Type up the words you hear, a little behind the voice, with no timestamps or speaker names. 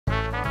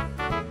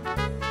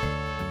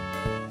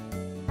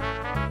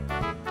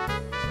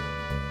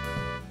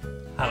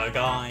Hello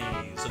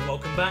guys, and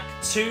welcome back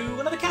to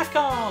another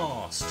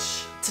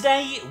Cafcast.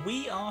 Today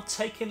we are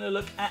taking a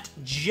look at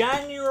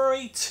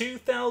January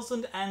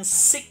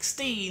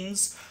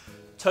 2016's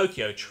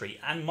Tokyo Treat,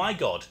 and my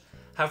god,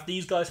 have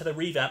these guys had a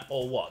revamp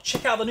or what?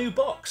 Check out the new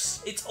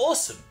box. It's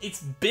awesome.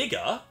 It's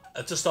bigger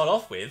to start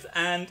off with,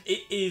 and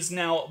it is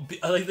now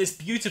like this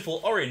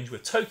beautiful orange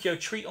with Tokyo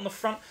Treat on the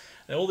front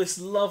and all this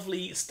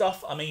lovely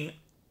stuff. I mean,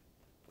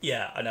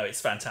 yeah, I know,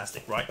 it's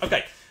fantastic, right?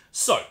 Okay,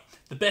 so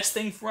the best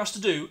thing for us to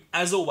do,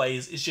 as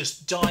always, is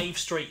just dive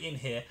straight in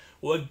here.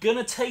 We're going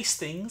to taste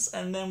things,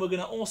 and then we're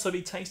going to also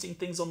be tasting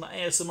things on the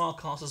ASMR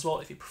cast as well,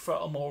 if you prefer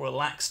a more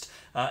relaxed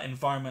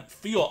environment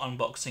for your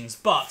unboxings.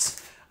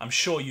 But I'm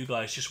sure you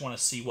guys just want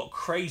to see what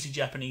crazy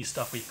Japanese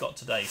stuff we've got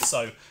today.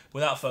 So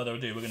without further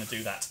ado, we're going to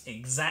do that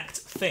exact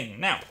thing.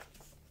 Now,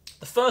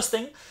 the first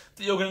thing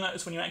that you're going to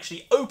notice when you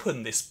actually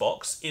open this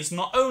box is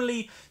not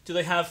only do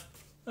they have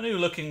a new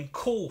looking,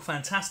 cool,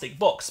 fantastic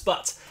box,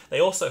 but they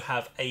also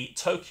have a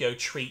Tokyo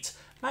Treat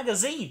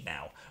magazine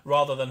now,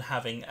 rather than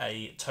having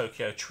a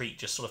Tokyo Treat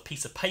just sort of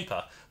piece of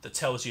paper that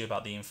tells you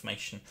about the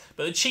information.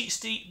 But the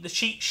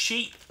cheat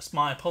sheet,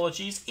 my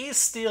apologies, is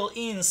still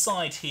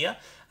inside here.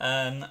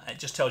 It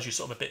just tells you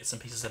sort of bits and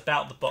pieces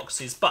about the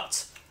boxes,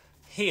 but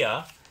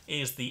here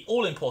is the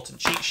all-important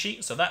cheat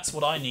sheet, so that's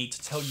what I need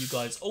to tell you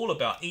guys all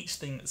about each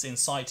thing that's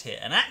inside here.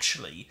 And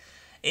actually,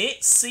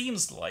 it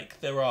seems like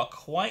there are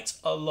quite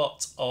a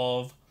lot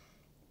of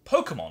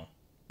Pokemon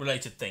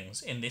related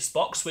things in this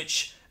box,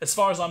 which, as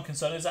far as I'm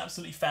concerned, is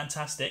absolutely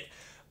fantastic.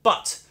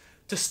 But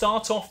to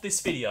start off this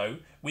video,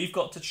 we've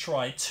got to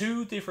try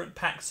two different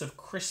packs of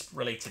crisp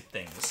related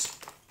things.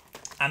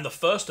 And the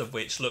first of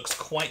which looks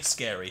quite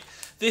scary.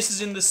 This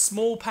is in the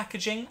small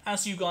packaging.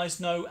 As you guys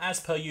know, as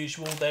per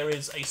usual, there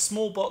is a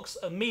small box,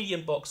 a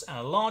medium box, and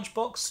a large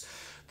box.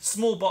 The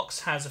small box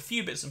has a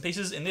few bits and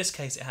pieces. In this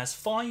case, it has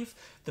 5.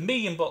 The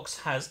medium box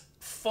has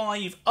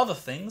 5 other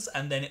things,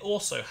 and then it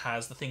also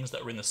has the things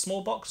that are in the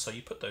small box, so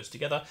you put those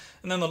together.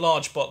 And then the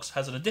large box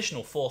has an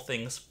additional 4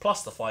 things,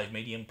 plus the 5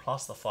 medium,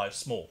 plus the 5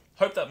 small.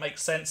 Hope that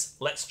makes sense.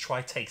 Let's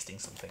try tasting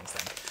some things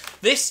then.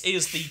 This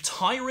is the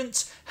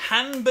Tyrant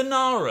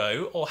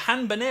Hanbanero, or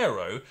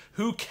Hanbanero,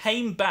 who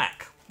came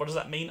back. What does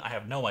that mean? I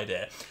have no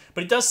idea.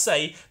 But it does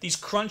say, these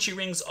crunchy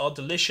rings are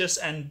delicious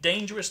and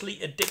dangerously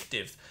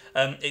addictive.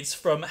 It's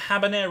from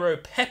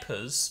Habanero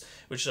Peppers,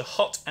 which is a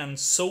hot and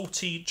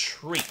salty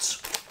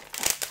treat.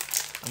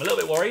 I'm a little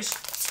bit worried,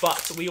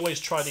 but we always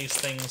try these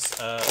things,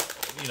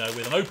 you know,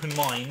 with an open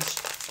mind.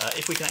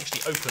 If we can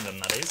actually open them,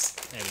 that is.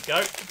 There we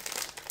go.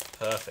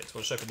 Perfect.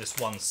 We'll just open this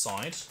one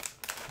side.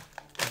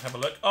 And have a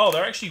look. Oh,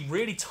 they're actually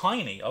really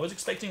tiny. I was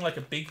expecting like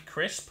a big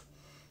crisp,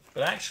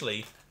 but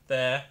actually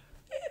they're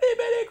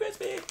very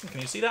crispy.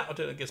 Can you see that? I'll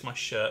do it against my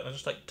shirt. They're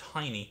just like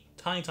tiny,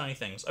 tiny, tiny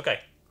things. Okay.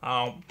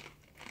 Oh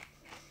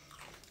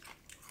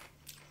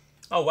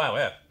wow,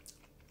 yeah.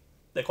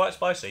 They're quite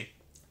spicy.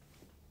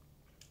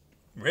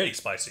 Really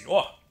spicy.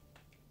 Oh,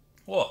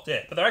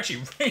 yeah. But they're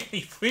actually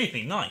really,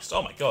 really nice.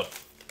 Oh my god.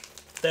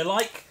 They're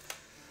like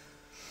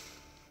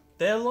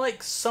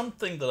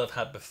something that I've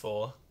had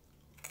before,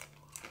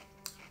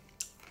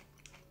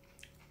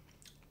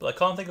 but I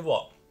can't think of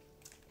what.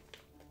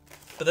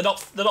 But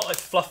they're not like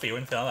fluffy or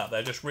anything like that.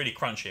 They're just really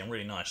crunchy and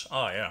really nice.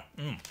 Oh yeah.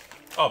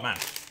 Oh man.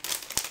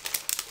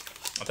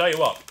 I'll tell you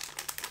what.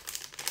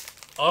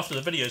 After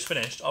the video's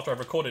finished, after I've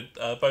recorded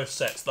both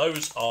sets,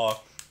 those are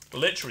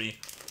literally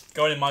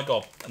going in my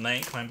gob and they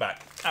ain't coming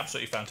back.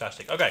 Absolutely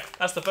fantastic. Okay,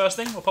 that's the first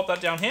thing. We'll pop that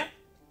down here.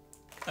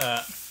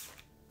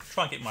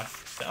 Try and get my...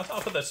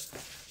 I'll put this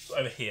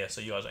over here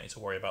so you guys don't need to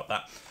worry about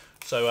that.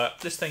 So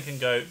this thing can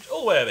go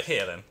all the way over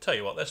here then. Tell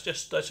you what, let's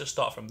just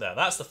start from there.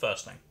 That's the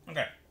first thing.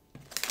 Okay.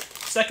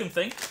 Second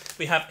thing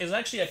we have is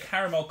actually a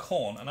caramel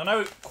corn, and I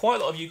know quite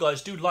a lot of you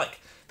guys do like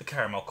the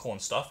caramel corn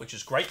stuff, which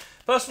is great.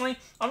 Personally,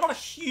 I'm not a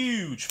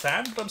huge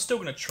fan, but I'm still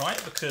going to try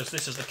it because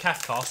this is the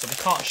Cafcast and we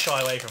can't shy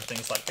away from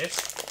things like this,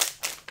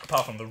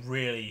 apart from the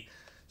really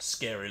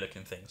scary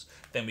looking things.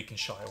 Then we can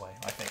shy away,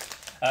 I think.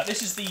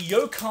 This is the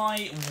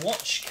Yokai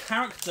Watch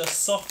Character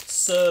Soft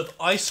Serve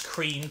Ice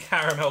Cream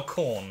Caramel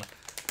Corn.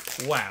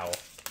 Wow.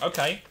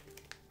 Okay.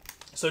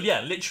 So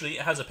yeah, literally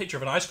it has a picture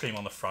of an ice cream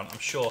on the front. I'm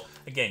sure,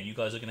 again, you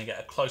guys are going to get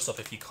a close-up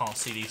if you can't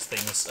see these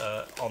things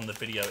on the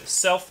video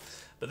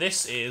itself. But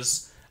this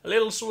is a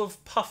little sort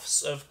of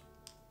puffs of...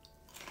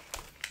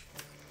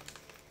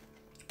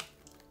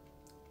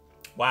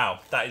 Wow,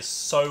 that is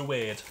so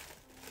weird.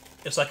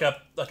 It's like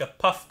a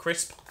puff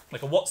crisp,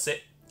 like a What's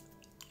It,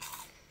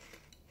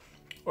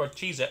 or a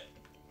Cheez-It.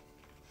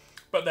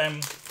 But then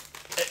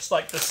it's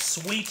like the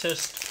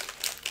sweetest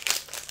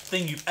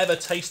thing you've ever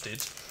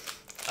tasted.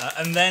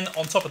 And then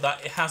on top of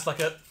that, it has like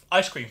a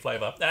ice cream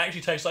flavour. It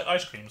actually tastes like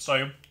ice cream.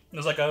 So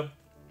there's like a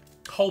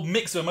whole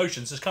mix of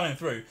emotions just coming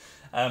through.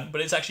 But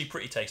it's actually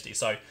pretty tasty.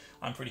 So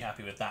I'm pretty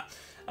happy with that.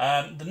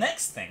 The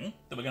next thing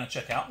that we're going to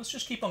check out, let's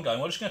just keep on going.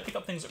 We're just going to pick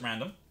up things at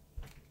random.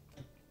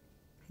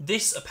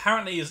 This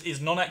apparently is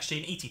not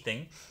actually an eaty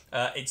thing.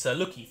 It's a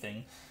looky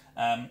thing.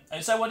 And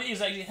so what it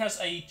is, it has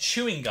a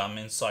chewing gum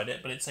inside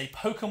it, but it's a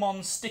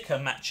Pokemon sticker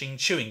matching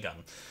chewing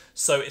gum.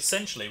 So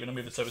essentially, we're going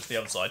to move this over to the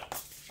other side.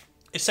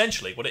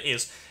 Essentially, what it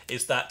is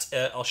that,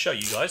 I'll show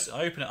you guys.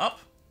 I open it up,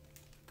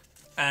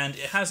 and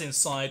it has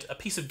inside a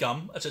piece of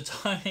gum. It's a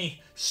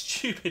tiny,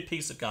 stupid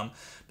piece of gum.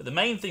 But the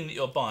main thing that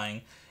you're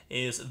buying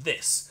is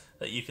this,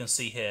 that you can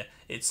see here.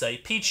 It's a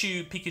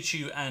Pichu,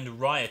 Pikachu, and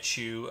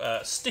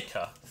Raichu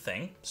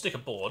sticker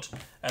board.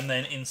 And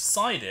then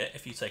inside it,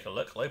 if you take a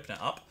look, I'll open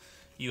it up,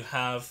 you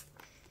have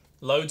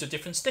loads of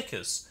different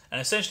stickers.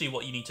 And essentially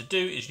what you need to do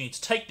is you need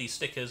to take these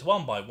stickers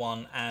one by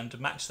one and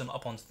match them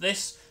up onto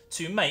this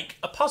to make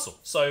a puzzle.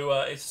 So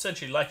it's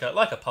essentially like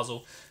a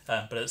puzzle,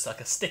 but it's like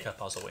a sticker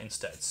puzzle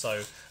instead.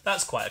 So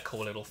that's quite a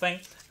cool little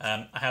thing.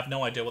 I have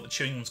no idea what the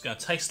chewing gum's going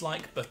to taste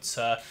like, but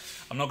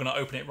I'm not going to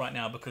open it right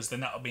now because then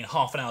that would be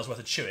half an hour's worth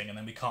of chewing and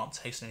then we can't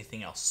taste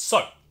anything else.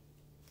 So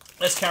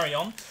let's carry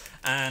on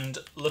and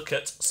look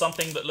at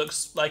something that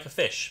looks like a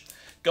fish.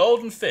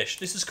 Golden fish.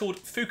 This is called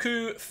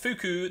Fuku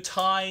Fuku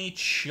Thai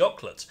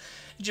chocolate.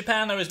 In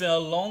Japan, there has been a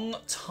long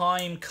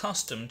time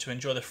custom to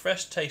enjoy the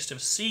fresh taste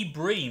of sea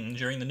bream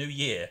during the new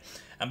year.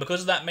 And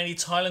because of that, many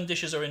Thailand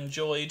dishes are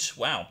enjoyed,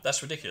 wow,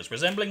 that's ridiculous,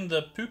 resembling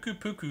the Puku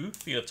Puku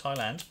feel of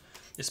Thailand.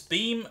 This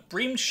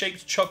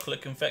bream-shaped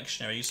chocolate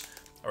confectionaries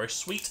are a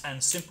sweet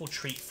and simple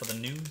treat for the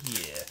new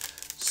year.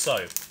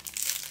 So,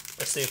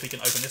 let's see if we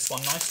can open this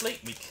one nicely.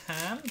 We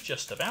can,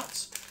 just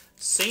about.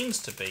 Seems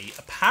to be,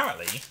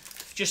 apparently,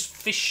 just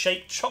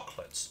fish-shaped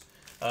chocolate,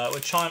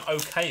 which I'm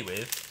okay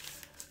with.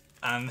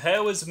 And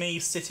there was me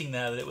sitting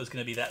there that it was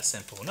going to be that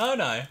simple. No,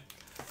 no.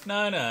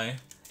 No, no.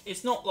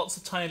 It's not lots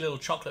of tiny little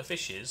chocolate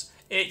fishes.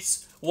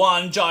 It's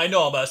one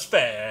ginormous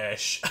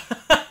fish.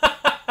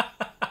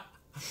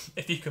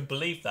 If you can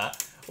believe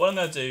that. What I'm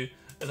going to do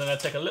is I'm going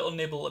to take a little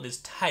nibble of his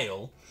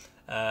tail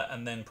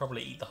and then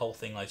probably eat the whole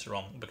thing later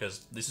on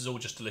because this is all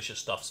just delicious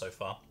stuff so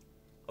far.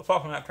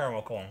 Apart from that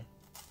caramel corn.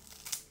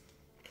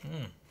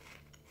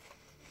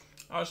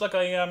 Oh, it's like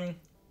a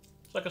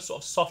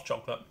sort of soft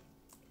chocolate.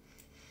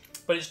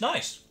 But it's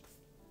nice.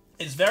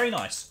 It's very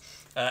nice.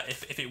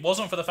 If it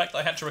wasn't for the fact that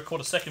I had to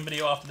record a second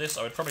video after this,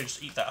 I would probably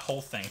just eat that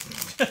whole thing.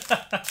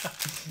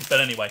 But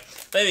anyway,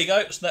 there you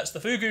go. So that's the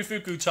Fuku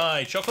Fuku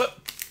Thai chocolate.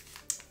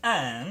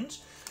 And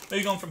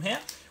moving on from here,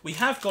 we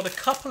have got a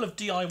couple of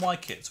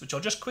DIY kits, which I'll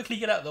just quickly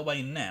get out of the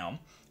way now.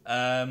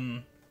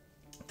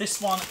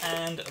 This one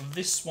and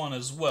this one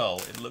as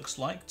well, it looks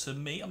like to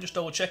me. I'm just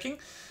double checking.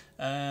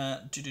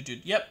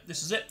 Yep,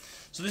 this is it.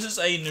 So this is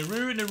a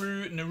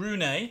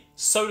Narune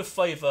soda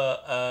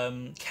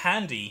flavour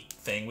candy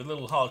thing with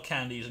little hard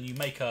candies, and you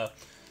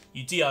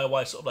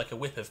DIY sort of like a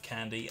whip of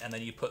candy, and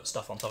then you put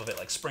stuff on top of it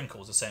like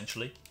sprinkles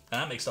essentially,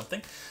 and that makes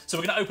something. So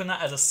we're going to open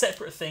that as a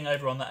separate thing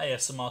over on the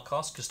ASMR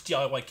cast because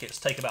DIY kits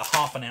take about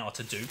half an hour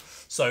to do,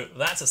 so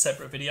that's a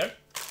separate video.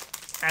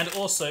 And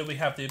also we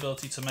have the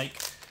ability to make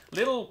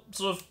little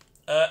sort of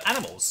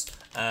animals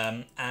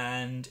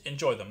and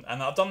enjoy them.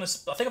 And I've done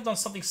this, I think I've done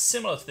something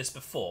similar to this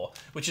before,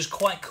 which is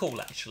quite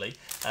cool actually.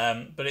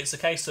 But it's a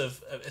case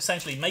of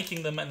essentially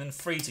making them and then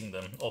freezing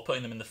them or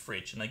putting them in the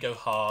fridge, and they go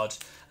hard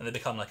and they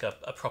become like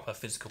a proper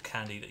physical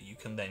candy that you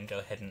can then go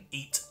ahead and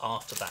eat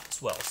after that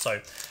as well. So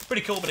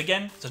pretty cool, but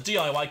again, it's a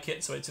DIY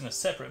kit, so it's in a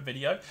separate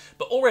video.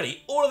 But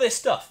already, all of this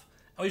stuff,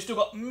 and we've still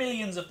got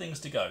millions of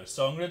things to go.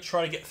 So I'm going to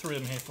try to get through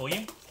them here for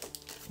you.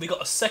 We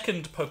got a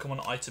second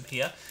Pokemon item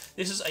here.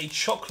 This is a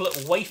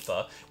chocolate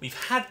wafer. We've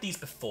had these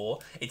before.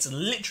 It's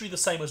literally the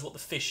same as what the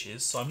fish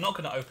is, so I'm not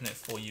going to open it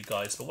for you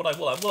guys. But what I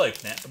will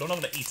open it, but I'm not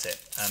going to eat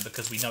it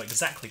because we know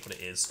exactly what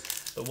it is.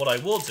 But what I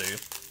will do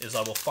is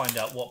I will find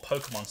out what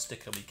Pokemon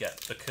sticker we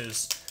get,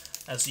 because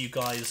as you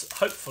guys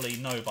hopefully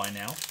know by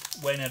now,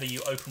 whenever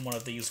you open one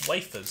of these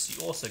wafers,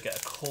 you also get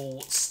a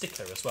cool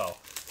sticker as well.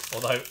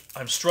 Although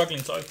I'm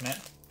struggling to open it.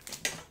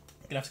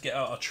 I'm going to have to get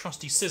out our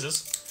trusty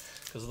scissors,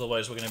 because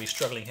otherwise we're going to be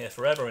struggling here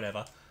forever and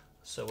ever.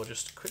 So we'll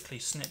just quickly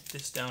snip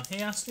this down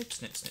here. Snip,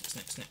 snip, snip,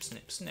 snip, snip,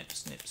 snip, snip,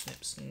 snip,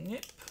 snip,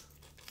 snip.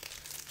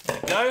 There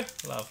we go.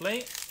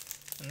 Lovely.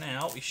 And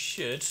now we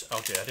should...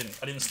 Oh dear,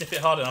 I didn't snip it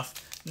hard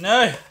enough.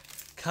 No!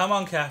 Come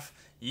on, Kath.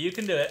 You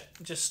can do it.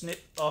 Just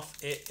snip off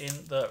it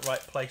in the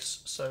right place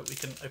so we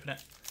can open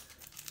it.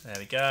 There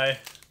we go.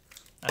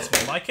 That's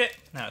more like it.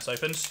 Now it's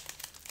opened.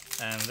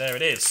 And there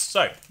it is.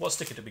 So, what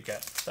sticker did we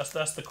get?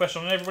 That's the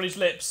question on everybody's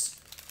lips.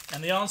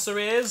 And the answer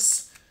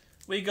is,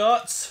 we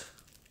got,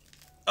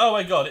 oh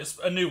my god, it's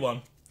a new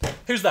one.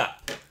 Who's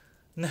that?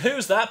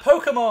 Who's that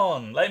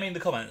Pokemon? Let me in the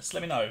comments,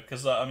 let me know,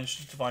 because I'm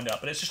interested to find out.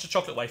 But it's just a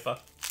chocolate wafer.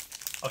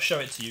 I'll show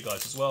it to you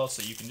guys as well,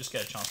 so you can just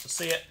get a chance to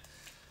see it.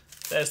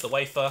 There's the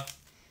wafer,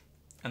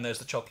 and there's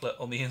the chocolate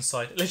on the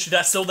inside. Literally,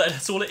 that's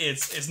all it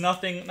is. It's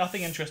nothing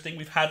interesting.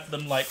 We've had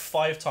them like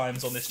 5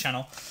 times on this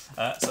channel.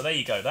 So there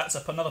you go, that's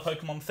another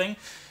Pokemon thing.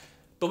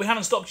 But we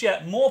haven't stopped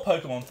yet. More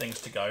Pokemon things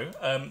to go.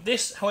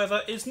 This,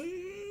 however, is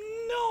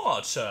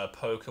not a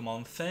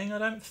Pokemon thing. I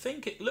don't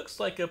think. It looks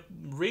like a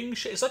ring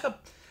shape. It's like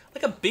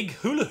a big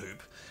hula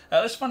hoop.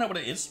 Let's find out what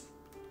it is.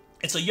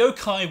 It's a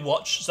yokai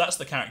watch. So that's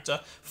the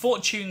character.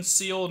 Fortune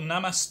Seal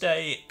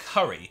Namaste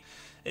Curry.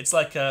 It's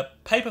like a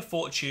paper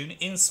fortune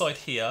inside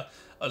here,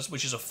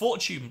 which is a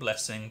fortune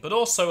blessing, but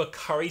also a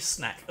curry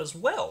snack as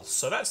well.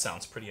 So that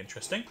sounds pretty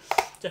interesting.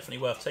 Definitely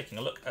worth taking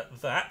a look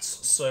at that.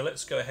 So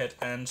let's go ahead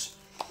and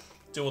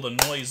do all the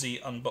noisy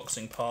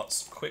unboxing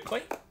parts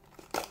quickly.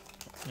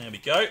 There we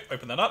go.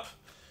 Open that up.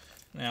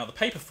 Now, the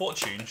paper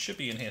fortune should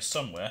be in here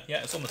somewhere.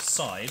 Yeah, it's on the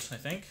side, I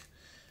think.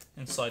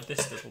 Inside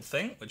this little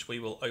thing, which we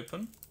will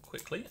open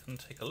quickly and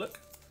take a look.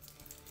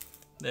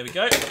 There we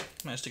go.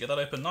 Managed to get that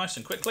open nice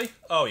and quickly.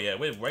 Oh yeah,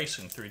 we're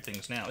racing through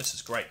things now. This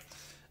is great.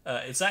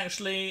 It's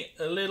actually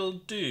a little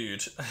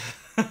dude.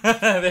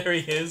 There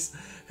he is.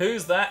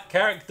 Who's that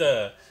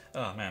character?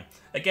 Oh man.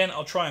 Again,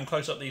 I'll try and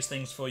close up these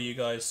things for you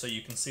guys so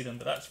you can see them,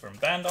 but that's from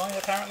Bandai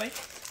apparently.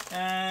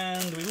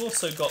 And we've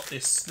also got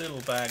this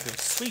little bag of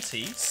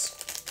sweeties.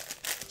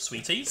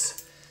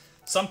 Sweeties?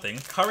 Something.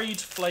 Curried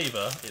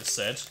flavour, it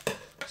said.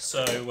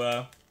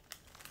 So,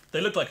 they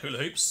look like hula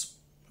hoops.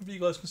 Hopefully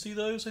you guys can see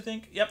those, I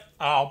think. Yep.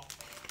 Ow.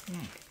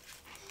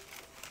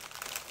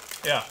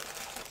 Yeah.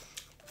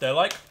 They're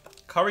like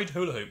curried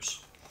hula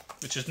hoops,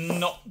 which is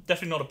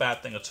definitely not a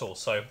bad thing at all.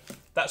 So,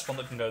 that's one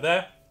that can go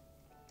there.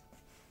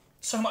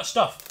 So much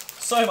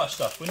stuff. So much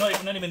stuff. We're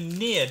not even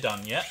near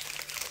done yet.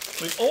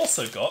 We've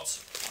also got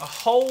a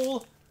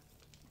whole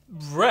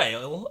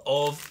rail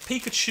of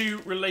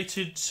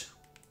Pikachu-related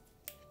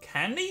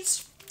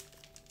candies.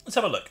 Let's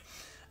have a look.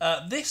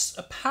 This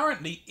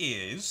apparently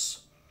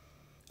is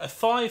a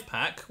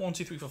 5-pack, 1,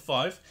 2, 3, 4,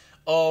 5,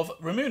 of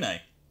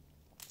Ramune,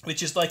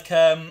 which is like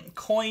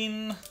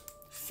coin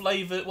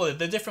flavour. Well,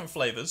 they're different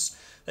flavours.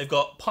 They've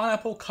got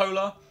pineapple,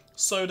 cola,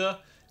 soda,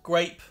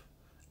 grape,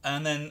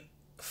 and then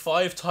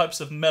 5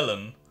 types of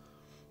melon.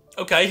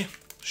 Okay,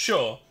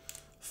 sure,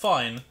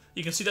 fine.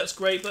 You can see that's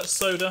grape, that's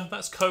soda,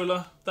 that's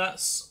cola,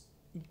 that's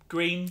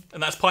green,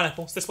 and that's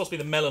pineapple. So this must be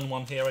the melon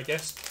one here, I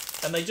guess.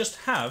 And they just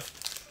have,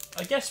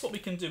 I guess what we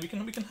can do, we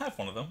can have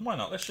one of them. Why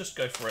not? Let's just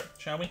go for it,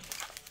 shall we?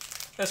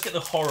 Let's get the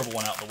horrible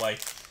one out of the way,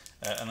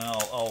 and then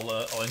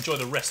I'll enjoy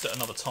the rest at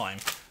another time.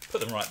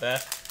 Put them right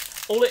there.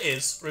 All it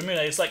is,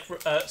 Ramune, is like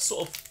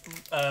sort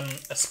of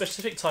a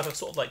specific type of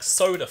sort of like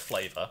soda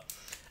flavour,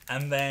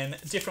 and then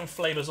different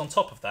flavours on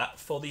top of that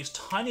for these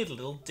tiny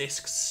little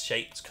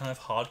disc-shaped kind of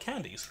hard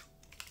candies.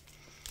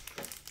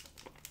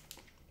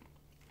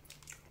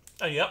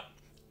 Oh, yep.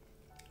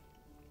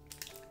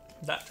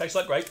 That tastes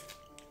like grape.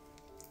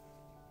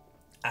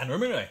 And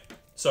Ramune.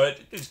 So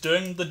it's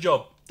doing the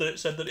job that it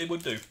said that it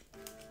would do.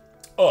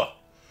 Oh,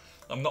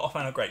 I'm not a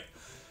fan of grape,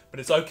 but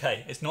it's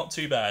okay. It's not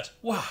too bad.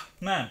 Wow,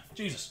 man,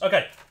 Jesus.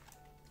 Okay,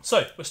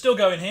 so we're still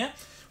going here.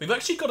 We've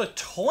actually got a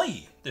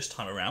toy this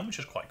time around, which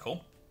is quite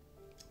cool.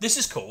 This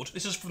is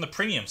from the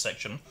premium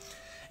section.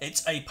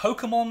 It's a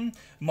Pokemon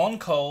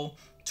Moncol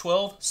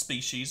 12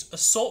 species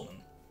assortment.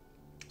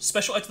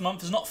 Special item of the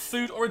month is not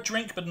food or a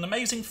drink, but an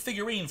amazing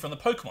figurine from the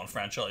Pokemon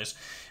franchise.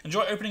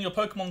 Enjoy opening your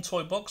Pokemon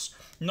toy box,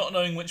 not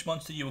knowing which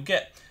monster you will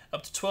get.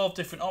 Up to 12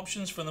 different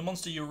options from the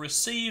monster you will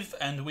receive,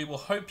 and we will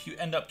hope you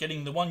end up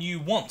getting the one you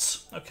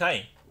want.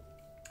 Okay.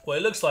 Well,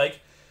 it looks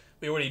like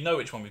we already know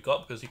which one we've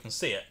got because you can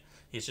see it.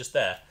 He's just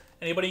there.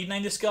 Anybody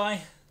name this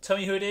guy? Tell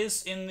me who it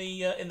is in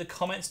the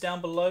comments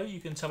down below.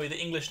 You can tell me the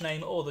English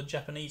name or the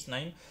Japanese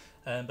name,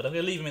 but I'm going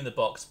to leave him in the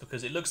box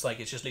because it looks like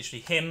it's just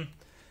literally him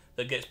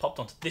that gets popped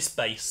onto this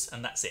base,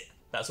 and that's it.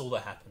 That's all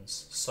that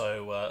happens.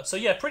 So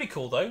yeah, pretty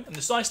cool though, and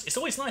it's nice. It's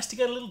always nice to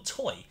get a little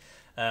toy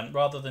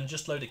rather than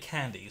just a load of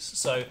candies.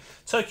 So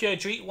Tokyo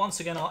Treat once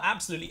again are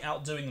absolutely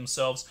outdoing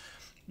themselves.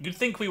 You'd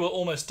think we were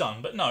almost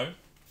done, but no,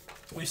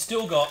 we've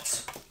still got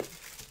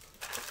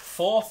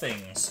 4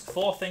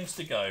 things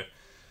to go.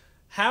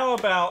 How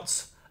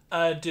about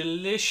a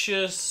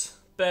delicious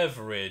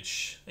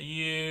beverage? Are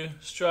you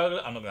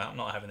struggling? I'm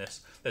not having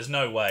this. There's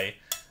no way.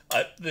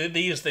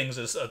 These things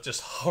are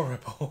just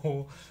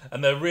horrible,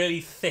 and they're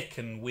really thick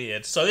and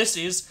weird. So this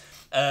is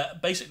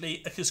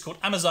basically, it's called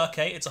Amazake.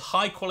 It's a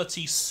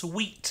high-quality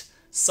sweet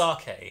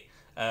sake,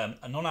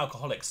 a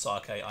non-alcoholic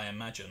sake, I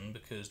imagine,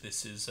 because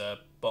this is a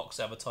box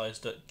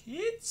advertised at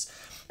kids.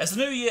 As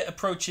the new year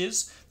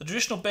approaches, the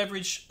traditional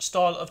beverage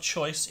style of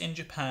choice in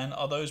Japan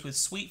are those with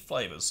sweet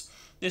flavours.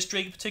 This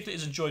drink particularly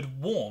is enjoyed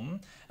warm,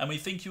 and we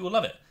think you will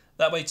love it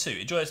that way too.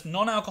 Enjoy this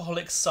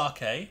non-alcoholic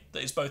sake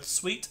that is both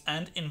sweet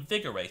and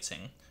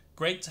invigorating.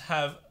 Great to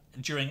have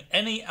during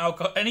any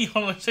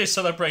holiday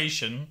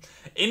celebration.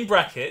 In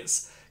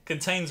brackets,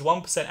 contains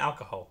 1%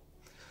 alcohol.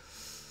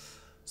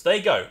 So there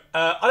you go.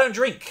 I don't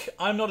drink.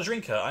 I'm not a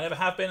drinker. I never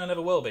have been. I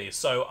never will be.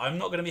 So I'm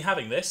not going to be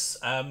having this.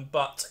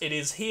 But it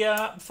is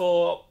here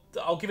for.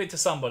 I'll give it to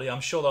somebody.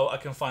 I'm sure though I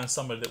can find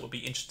somebody that would be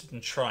interested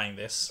in trying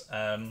this.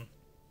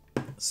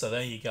 So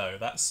there you go.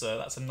 That's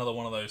another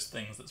one of those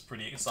things that's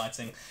pretty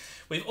exciting.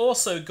 We've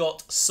also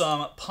got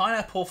some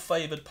pineapple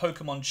flavoured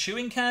Pokemon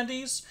chewing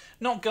candies.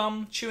 Not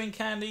gum, chewing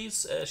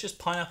candies. It's just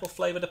pineapple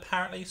flavoured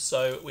apparently.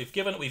 So we've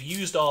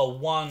used our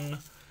one.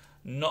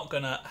 Not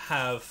gonna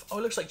have. Oh,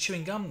 it looks like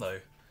chewing gum though.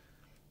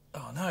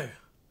 Oh no.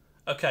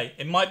 Okay,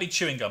 it might be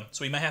chewing gum.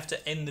 So we may have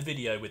to end the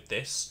video with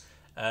this.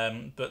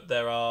 But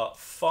there are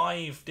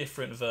 5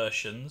 different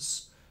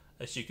versions.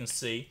 as you can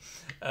see.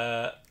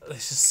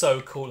 This is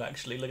so cool,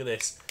 actually. Look at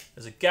this.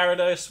 There's a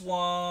Gyarados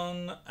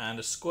one, and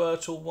a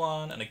Squirtle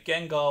one, and a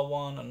Gengar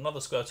one, another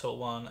Squirtle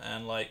one,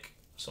 and like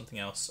something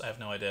else. I have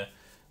no idea.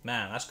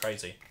 Man, that's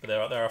crazy. But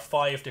there are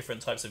 5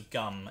 different types of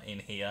gum in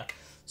here,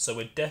 so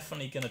we're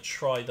definitely going to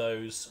try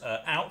those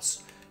out.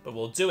 But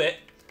we'll do it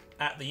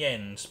at the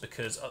end,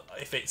 because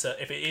if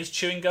it is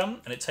chewing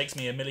gum and it takes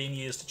me a million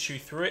years to chew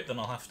through it, then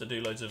I'll have to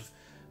do loads of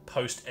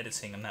post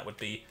editing, and that would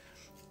be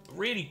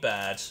really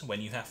bad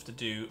when you have to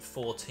do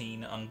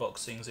 14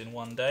 unboxings in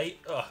one day.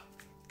 Ugh,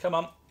 come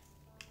on.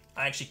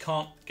 I actually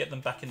can't get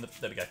them back in the...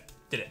 There we go.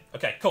 Did it.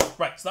 Okay, cool.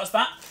 Right, so that's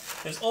that.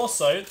 There's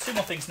also 2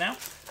 more things now.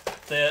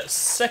 The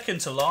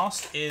second to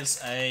last is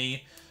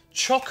a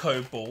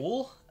Choco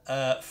Ball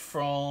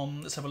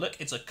from... Let's have a look.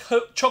 It's a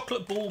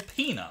chocolate ball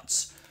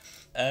peanuts.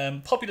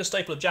 Popular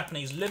staple of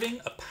Japanese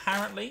living,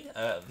 apparently.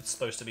 It's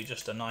supposed to be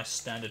just a nice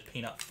standard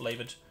peanut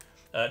flavoured,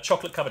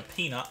 chocolate-covered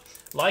peanut,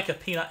 like a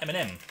peanut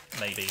M&M,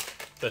 maybe.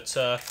 But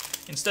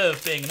instead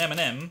of being an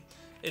M&M,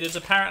 it is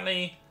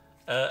apparently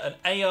an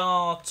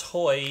AR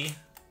toy,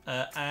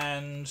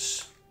 and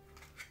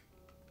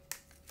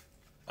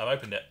I've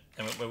opened it.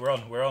 And we're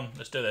on.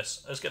 Let's do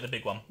this. Let's get the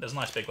big one. There's a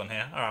nice big one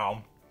here.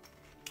 Oh.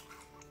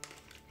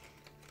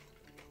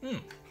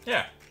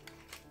 Yeah.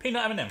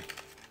 Peanut M&M.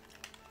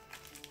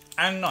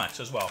 And nice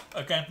as well.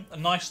 Again, a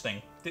nice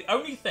thing. The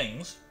only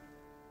things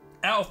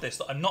out of this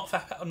that I'm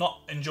not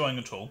enjoying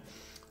at all.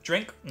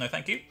 Drink, no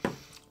thank you.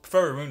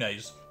 Prefer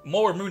Ramones.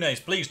 More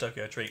Ramones, please,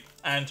 Tokyo Treat.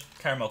 And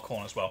caramel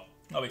corn as well.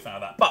 Not a big fan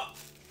of that. But,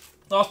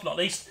 last but not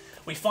least,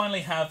 we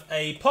finally have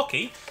a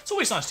Pocky. It's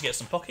always nice to get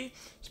some Pocky,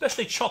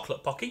 especially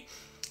chocolate Pocky.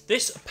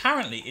 This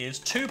apparently is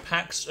 2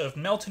 packs of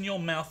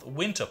melt-in-your-mouth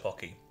winter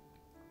Pocky.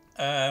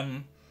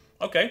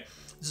 Okay.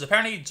 This is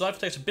apparently designed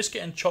for taste of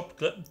biscuit and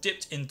chocolate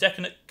dipped in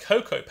decadent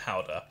cocoa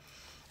powder.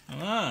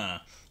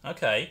 Ah,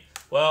 okay.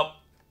 Well,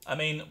 I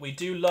mean, we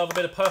do love a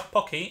bit of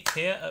Pocky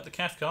here at the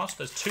Cafcast.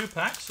 There's 2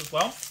 packs as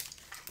well.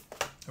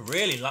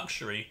 Really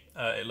luxury,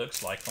 it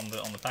looks like, on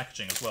the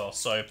packaging as well.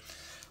 So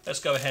let's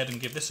go ahead and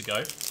give this a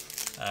go.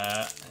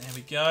 There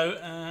we go.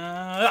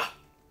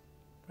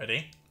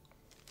 Ready?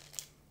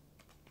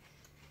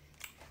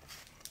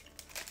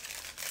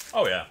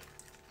 Oh yeah.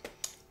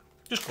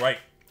 Just great.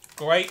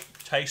 Great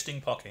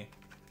tasting Pocky.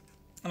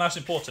 And that's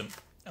important.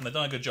 And they've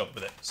done a good job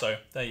with it. So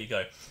there you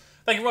go.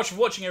 Thank you very much for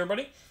watching,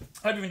 everybody.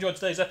 I hope you've enjoyed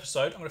today's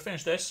episode. I'm going to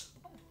finish this.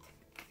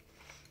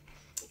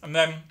 And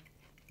then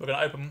we're going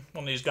to open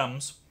one of these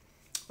gums.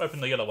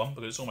 Open the yellow one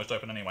because it's almost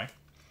open anyway.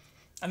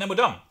 And then we're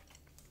done.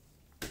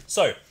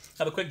 So,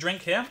 have a quick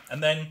drink here.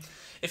 And then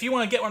if you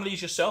want to get one of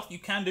these yourself, you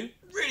can do.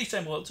 Really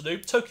simple to do.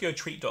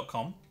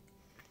 TokyoTreat.com.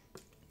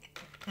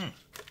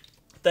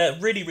 They're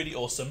really, really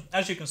awesome.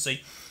 As you can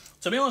see,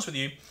 to be honest with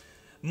you,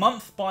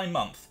 month by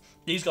month,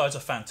 these guys are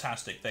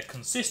fantastic. They're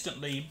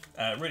consistently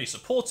really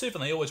supportive,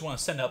 and they always want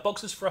to send out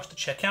boxes for us to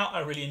check out.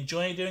 I really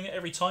enjoy doing it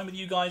every time with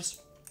you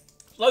guys.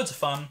 Loads of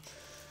fun.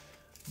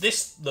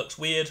 This looks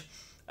weird,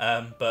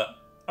 but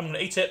I'm going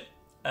to eat it.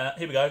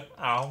 Here we go.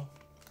 Ow.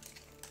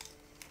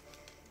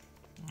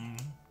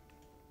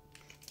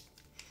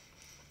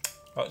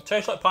 Right, it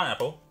tastes like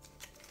pineapple.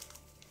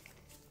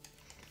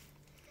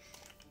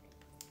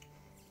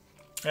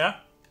 Yeah,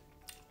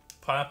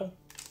 pineapple,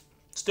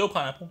 still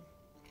pineapple,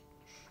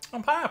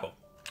 and pineapple.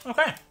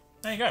 Okay,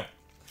 there you go.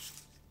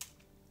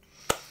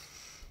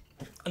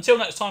 Until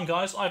next time,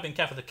 guys, I've been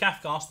Kath of the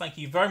Cafcast. Thank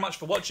you very much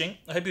for watching.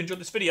 I hope you enjoyed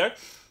this video.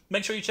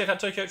 Make sure you check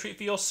out Tokyo Treat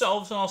for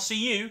yourselves, and I'll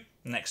see you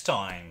next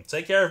time.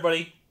 Take care,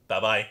 everybody.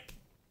 Bye-bye.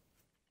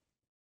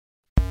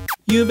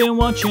 You've been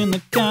watching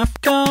the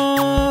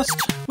Cafcast.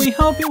 We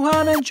hope you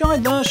have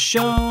enjoyed the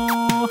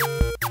show.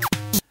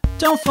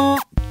 Don't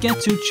forget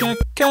to check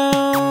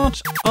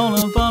out all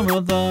of our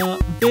other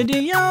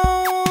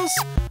videos.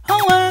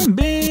 Oh, and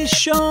be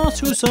sure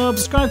to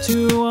subscribe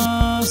to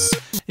us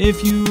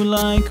if you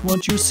like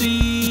what you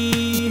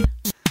see.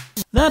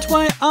 That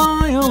way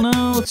I'll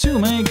know to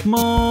make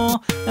more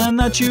and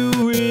that you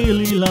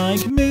really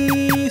like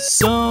me.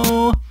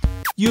 So,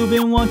 you've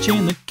been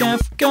watching the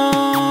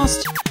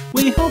Cafcast.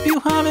 We hope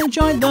you have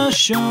enjoyed the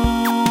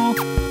show.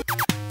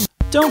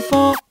 Don't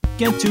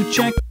forget to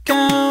check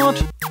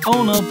out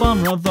all of our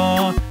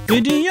other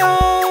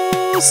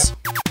videos.